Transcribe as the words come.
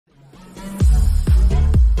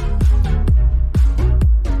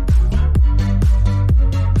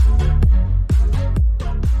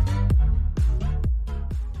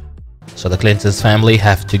So the Clinton's family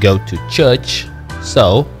have to go to church.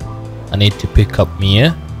 So I need to pick up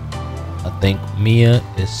Mia. I think Mia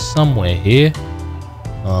is somewhere here.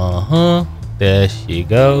 There she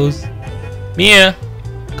goes. Mia,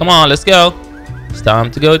 come on, let's go. It's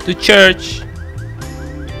time to go to church.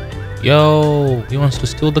 Yo, he wants to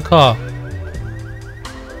steal the car.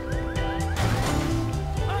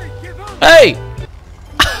 Hey!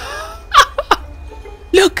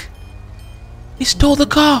 Look! He stole the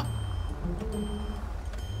car.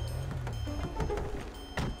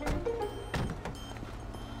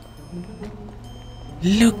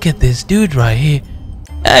 Look at this dude right here.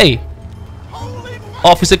 Hey!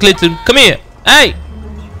 Officer Clinton, come here. Hey!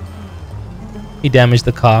 He damaged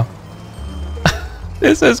the car.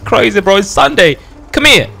 This is crazy, bro. It's Sunday. Come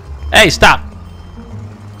here. Hey, stop.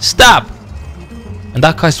 Stop. And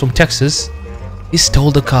that guy's from Texas. He stole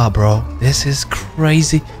the car, bro. This is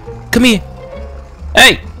crazy. Come here.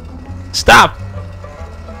 Hey! Stop.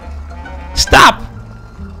 Stop.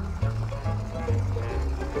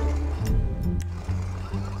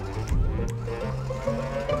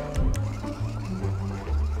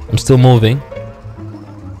 I'm still moving.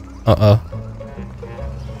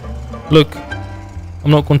 Look,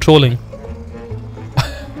 I'm not controlling.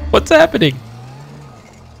 What's happening?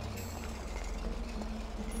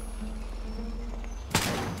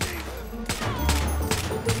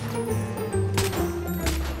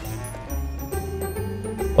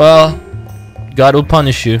 Well, God will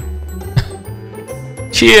punish you.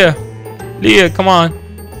 Cheer! Leah, come on.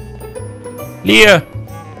 Leah!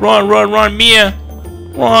 Run, run, run, Mia!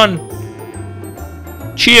 Run!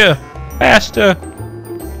 Cheer! Faster!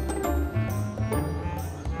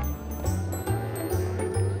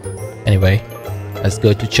 Anyway, let's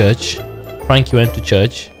go to church. Frankie went to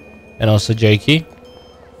church. And also Jakey.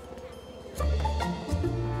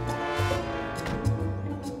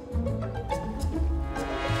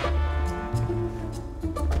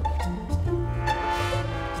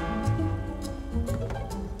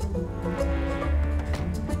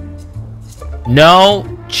 No!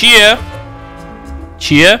 Cheer!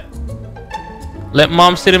 Cheer! Let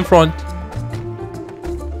mom sit in front.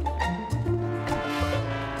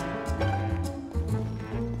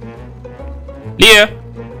 Leah!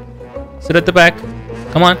 Sit at the back.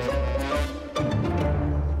 Come on.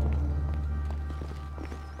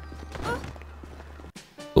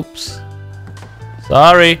 Oops.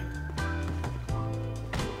 Sorry.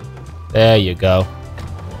 There you go.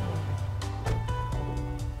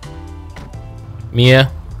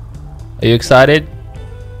 Mia, are you excited?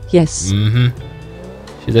 Yes.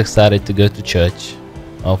 She's excited to go to church.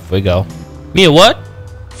 Off we go. Mia, what?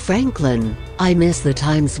 Franklin, I miss the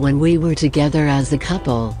times when we were together as a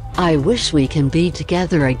couple. I wish we can be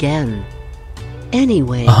together again.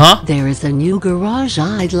 Anyway, there is a new garage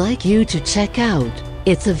I'd like you to check out.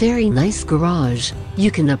 It's a very nice garage.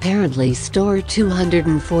 You can apparently store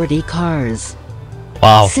 240 cars.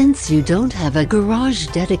 Wow. Since you don't have a garage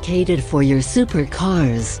dedicated for your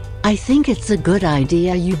supercars, I think it's a good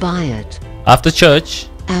idea you buy it. After church?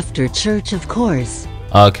 After church, of course.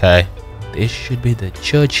 Okay. This should be the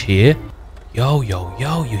church here. Yo, yo,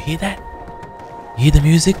 yo, you hear that? You hear the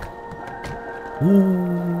music?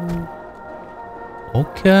 Ooh.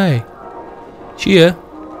 Okay. Cheer.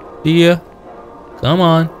 Leah. Come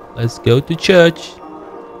on. Let's go to church.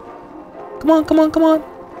 Come on, come on, come on.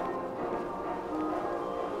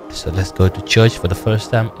 So let's go to church for the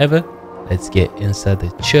first time ever. Let's get inside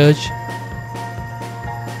the church.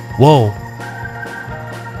 Whoa.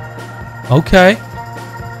 Okay.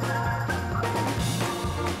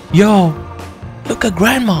 Yo, look at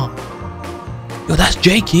grandma. Yo, that's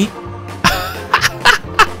Jakey.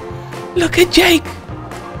 Look at Jake.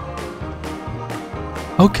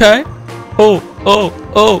 Okay. Oh, oh,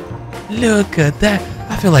 oh. Look at that.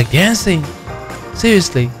 I feel like dancing.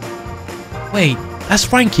 Seriously. Wait. That's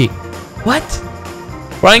Frankie. What?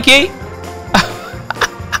 Frankie?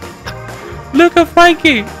 Look at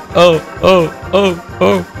Frankie. Oh, oh, oh,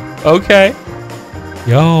 oh. Okay.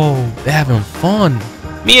 Yo, they're having fun.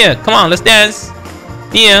 Mia, come on, let's dance.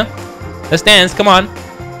 Mia, let's dance. Come on.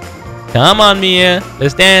 Come on, Mia.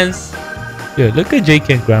 Let's dance. Yo, look at Jake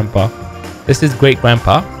and Grandpa. This is great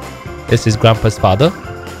grandpa. This is Grandpa's father.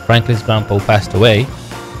 Franklin's grandpa passed away.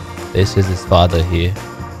 This is his father here.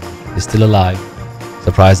 He's still alive.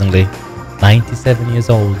 Surprisingly, 97 years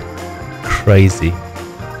old. Crazy.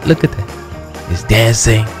 Look at that. He's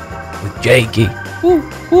dancing with Jakey. Woo,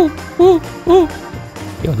 woo, woo, woo.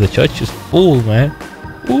 Yo, the church is full, man.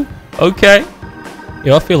 Woo. Okay.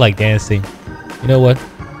 Yo, I feel like dancing. You know what?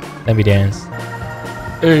 Let me dance.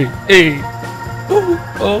 Hey, hey. Ooh,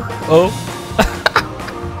 oh, oh.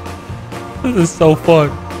 This is so fun.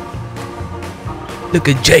 Look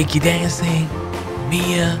at Jakey dancing.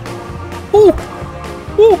 Mia. Woo.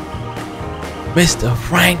 Woo. Mr.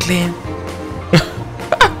 Franklin.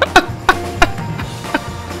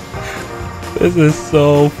 This is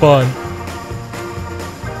so fun.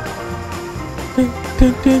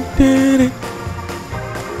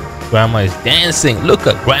 Grandma is dancing. Look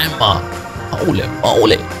at Grandma. Holy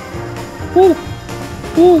moly. Woo.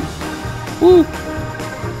 Woo. Woo.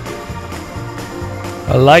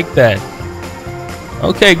 I like that.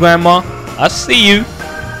 Okay, Grandma. I see you.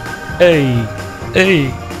 Hey.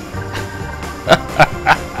 Hey.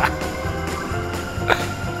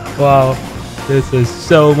 Wow. This is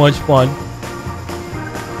so much fun.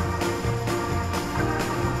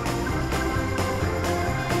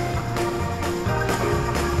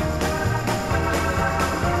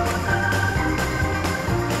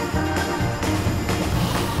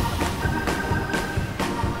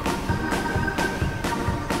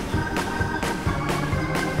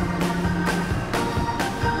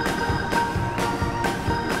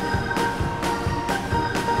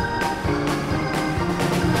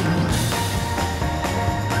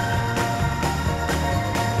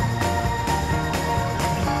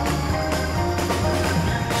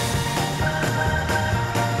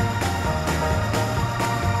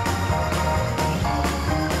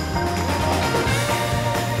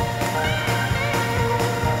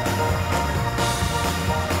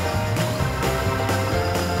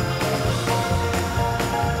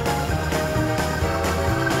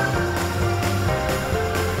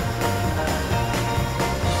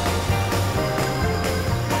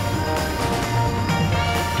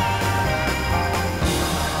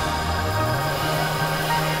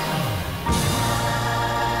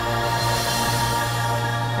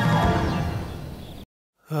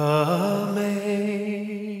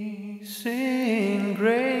 Amazing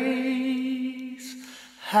grace,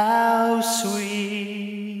 how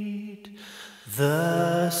sweet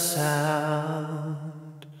the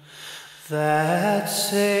sound that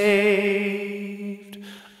saved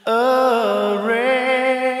a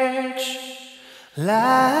wretch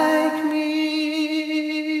like me.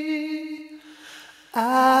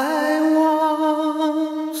 I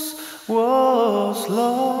once was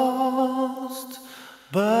lost,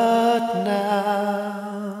 but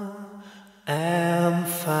now am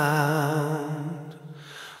found,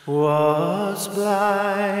 was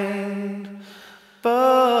blind,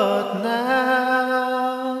 but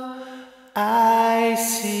now I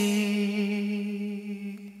see.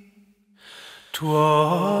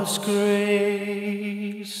 'Twas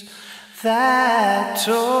grace that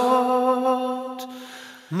taught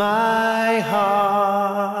my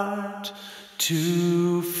heart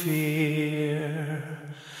to fear,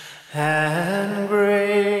 and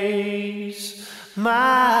grace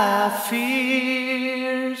my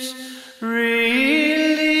fears relieved.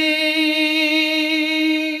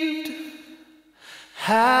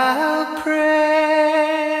 How precious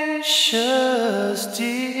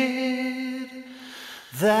did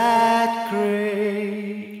that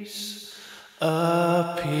grace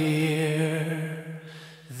appear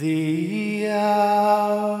the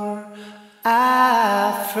hour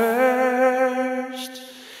I first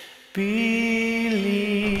believed.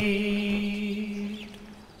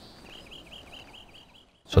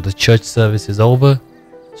 So the church service is over.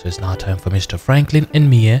 So it's now time for Mr. Franklin and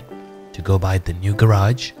Mia to go by the new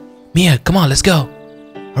garage. Mia, come on, let's go.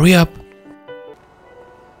 Hurry up.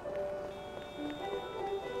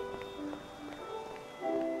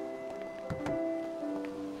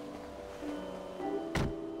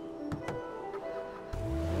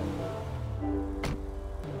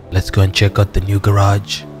 Let's go and check out the new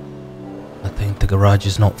garage. I think the garage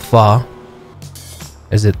is not far.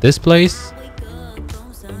 Is it this place?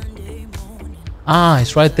 Ah,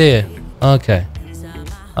 it's right there. Okay.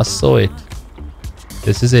 I saw it.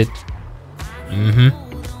 This is it.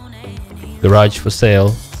 Garage for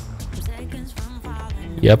sale.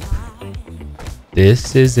 Yep.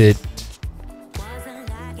 This is it.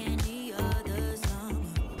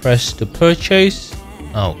 Press to purchase.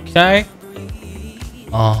 Okay.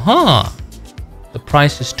 The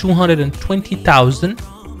price is 220,000.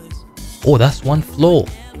 Oh, that's one floor.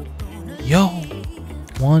 Yo.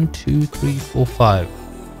 1, 2, 3, 4, 5.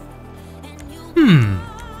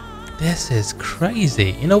 This is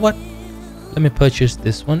crazy. You know what? Let me purchase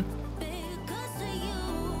this one.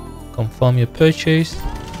 Confirm your purchase.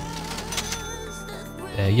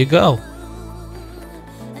 There you go.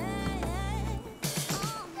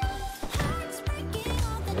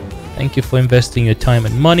 Thank you for investing your time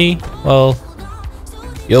and money. Well,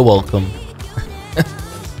 you're welcome.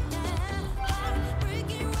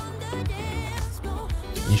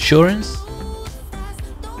 insurance.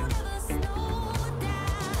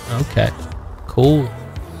 Okay, cool.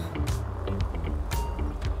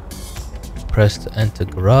 Press to enter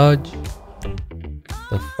garage.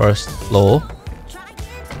 The first floor.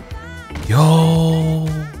 Yo,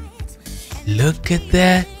 look at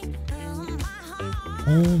that.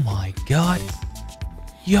 Oh my god.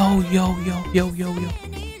 Yo, yo, yo, yo, yo, yo.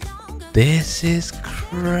 This is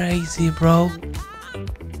crazy, bro.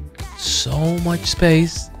 So much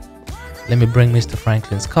space. Let me bring Mr.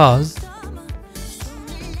 Franklin's cars.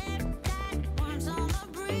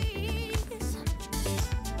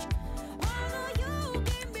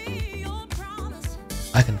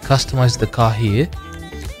 I can customize the car here.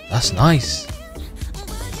 That's nice.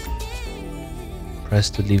 Press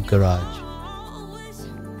to leave garage.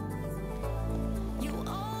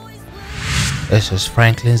 This is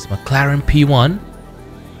Franklin's McLaren P1.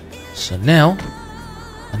 So now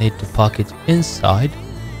I need to park it inside.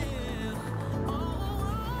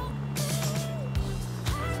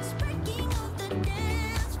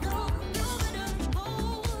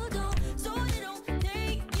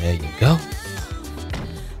 There you go.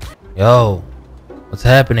 Yo, what's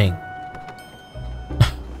happening?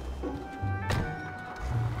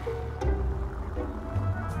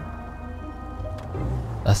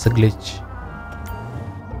 That's a glitch.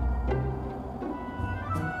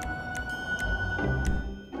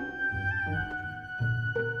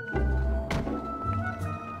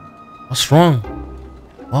 What's wrong?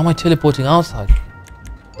 Why am I teleporting outside?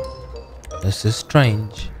 This is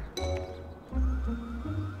strange.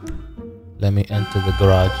 Let me enter the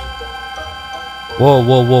garage. Whoa,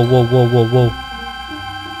 whoa, whoa, whoa, whoa, whoa, whoa.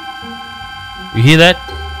 You hear that?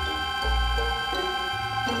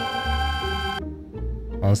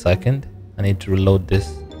 1 second. I need to reload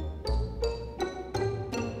this.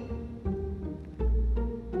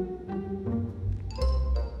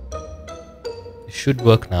 It should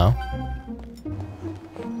work now.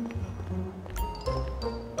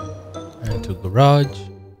 Enter garage.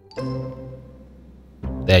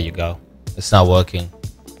 There you go. It's not working.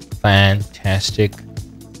 Fantastic.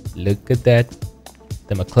 Look at that.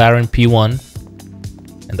 The McLaren P1.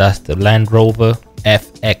 And that's the Land Rover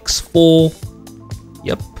FX4.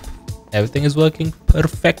 Yep. Everything is working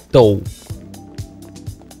perfecto.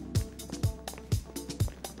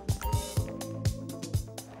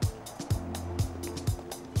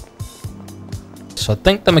 So I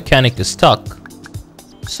think the mechanic is stuck.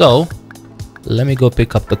 So let me go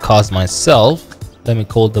pick up the cars myself. Let me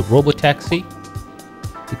call the robo taxi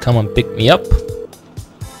to come and pick me up.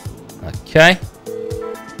 Okay.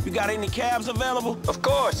 You got any cabs available? Of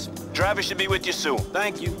course. Driver should be with you soon.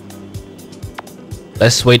 Thank you.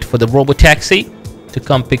 Let's wait for the robo taxi to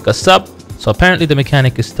come pick us up. So apparently the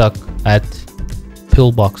mechanic is stuck at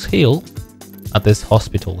Pillbox Hill at this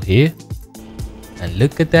hospital here. And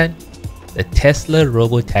look at that. The Tesla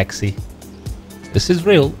robo taxi. This is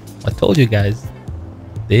real. I told you guys.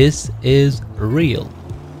 This is real.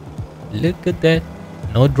 Look at that.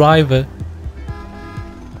 No driver.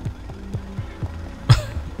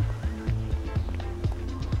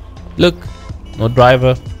 Look. No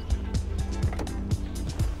driver.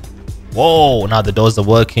 Whoa. Now the doors are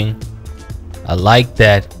working. I like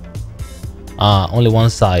that. Only one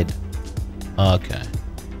side. Okay.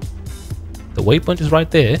 The waypoint is right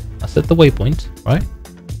there. I set the waypoint, right?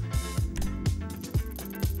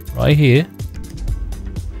 Right here.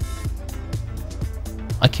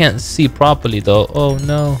 I can't see properly though. Oh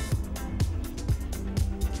no.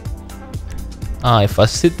 If I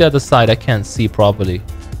sit the other side, I can't see properly.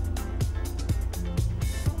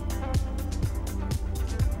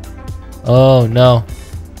 Oh no.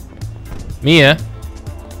 Mia,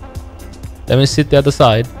 let me sit the other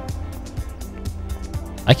side.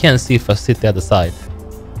 I can't see if I sit the other side.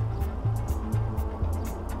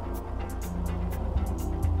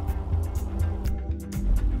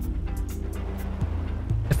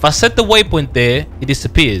 If I set the waypoint there, it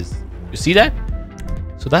disappears. You see that?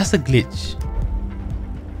 So that's a glitch.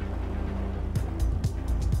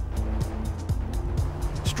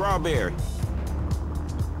 Strawberry.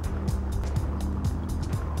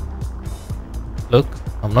 Look,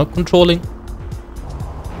 I'm not controlling.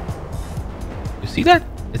 You see that?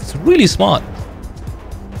 It's really smart.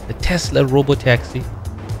 The Tesla robo taxi.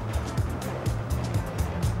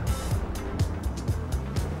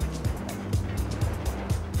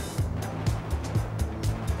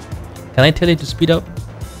 Can I tell it to speed up?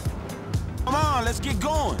 Come on, let's get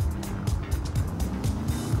going.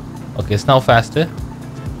 Okay, it's now faster.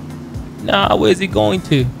 Nah, where's he going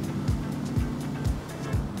to?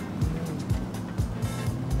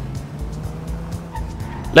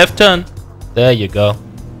 Left turn. There you go.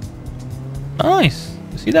 Nice.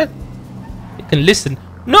 You see that? You can listen.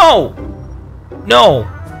 No! No!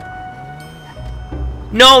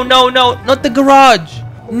 No, no, no! Not the garage!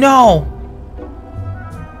 No!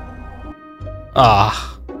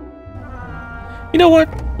 Ah. You know what?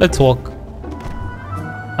 Let's walk.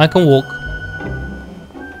 I can walk.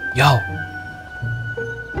 Yo.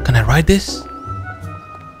 Can I ride this?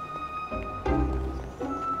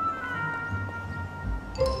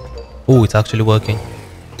 Oh, it's actually working.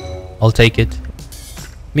 I'll take it.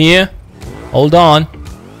 Mia, hold on.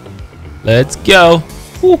 Let's go.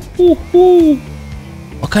 Ooh, ooh, ooh.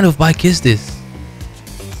 What kind of bike is this?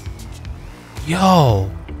 Yo,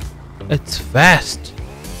 it's fast.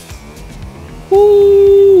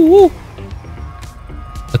 Ooh, ooh.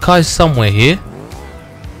 The car is somewhere here.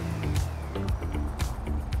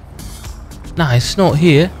 Nah, it's not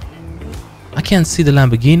here. I can't see the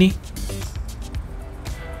Lamborghini.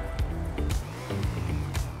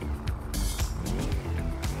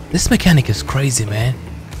 This mechanic is crazy, man.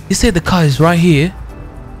 He said the car is right here.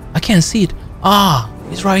 I can't see it. Ah,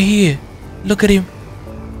 it's right here. Look at him.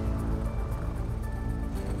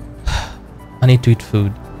 I need to eat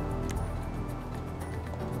food.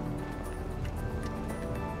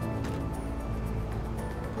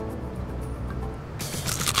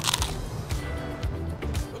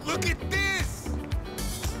 Look at this!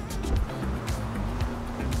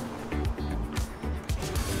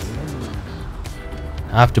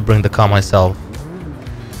 I have to bring the car myself.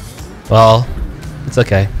 Well, it's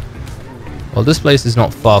okay. Well, this place is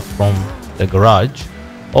not far from the garage.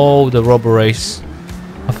 Oh, the rubber race.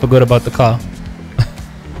 I forgot about the car.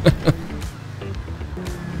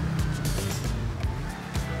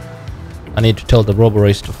 I need to tell the rubber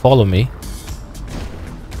race to follow me.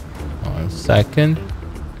 1 second.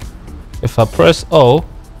 If I press O,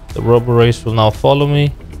 the rubber race will now follow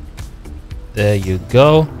me. There you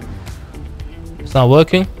go. It's not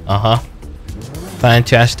working? Uh-huh.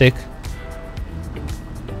 Fantastic.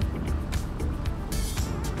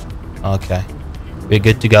 Okay. We're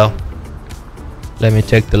good to go. Let me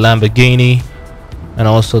take the Lamborghini and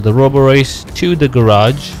also the rubber race to the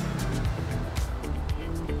garage.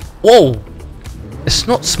 Whoa! It's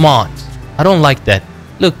not smart. I don't like that.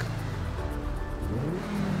 Look.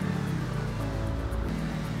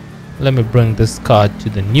 Let me bring this car to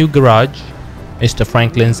the new garage. Mr.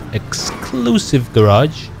 Franklin's exclusive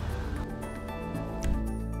garage.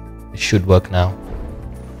 It should work now.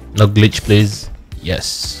 No glitch, please.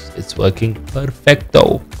 Yes, it's working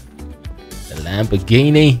perfecto. The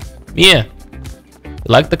Lamborghini. Mia, you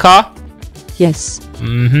like the car? Yes.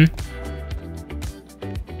 Mm-hmm.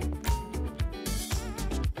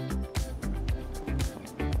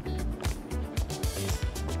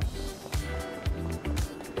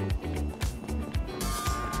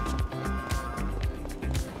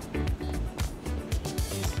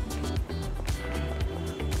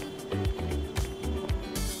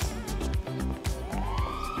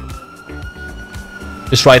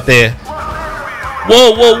 It's right there.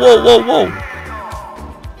 Whoa, whoa, whoa, whoa, whoa.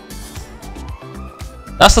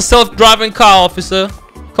 That's a self-driving car, officer.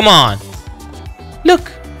 Come on.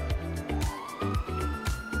 Look.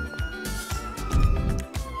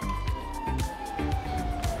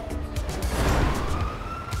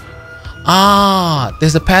 Ah,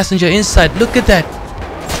 there's a passenger inside. Look at that.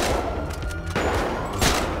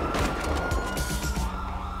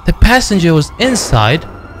 The passenger was inside.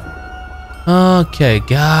 Okay,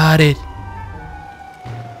 got it.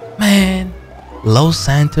 Man, Los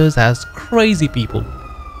Santos has crazy people.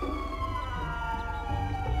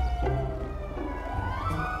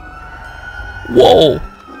 Whoa!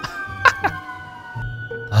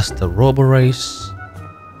 That's the rubber race.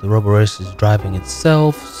 The rubber race is driving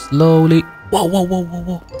itself slowly. Whoa, whoa, whoa,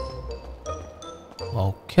 whoa, whoa.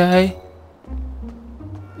 Okay.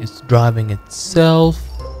 It's driving itself.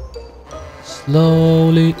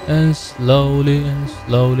 Slowly and slowly and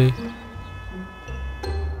slowly.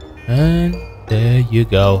 And there you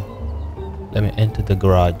go. Let me enter the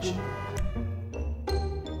garage.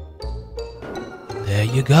 There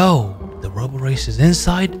you go. The rubber race is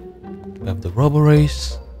inside. We have the rubber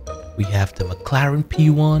race. We have the McLaren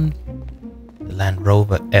P1. The Land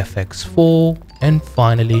Rover FX4. And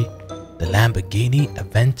finally, the Lamborghini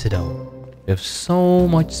Aventador. We have so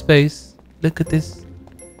much space. Look at this.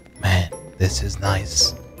 Man. This is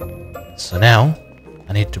nice. So now,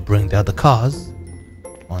 I need to bring the other cars.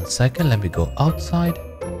 1 second, let me go outside.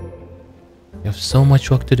 We have so much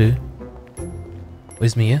work to do.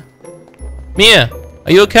 Where's Mia? Mia,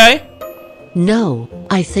 are you okay? No,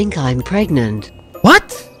 I think I'm pregnant.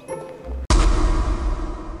 What?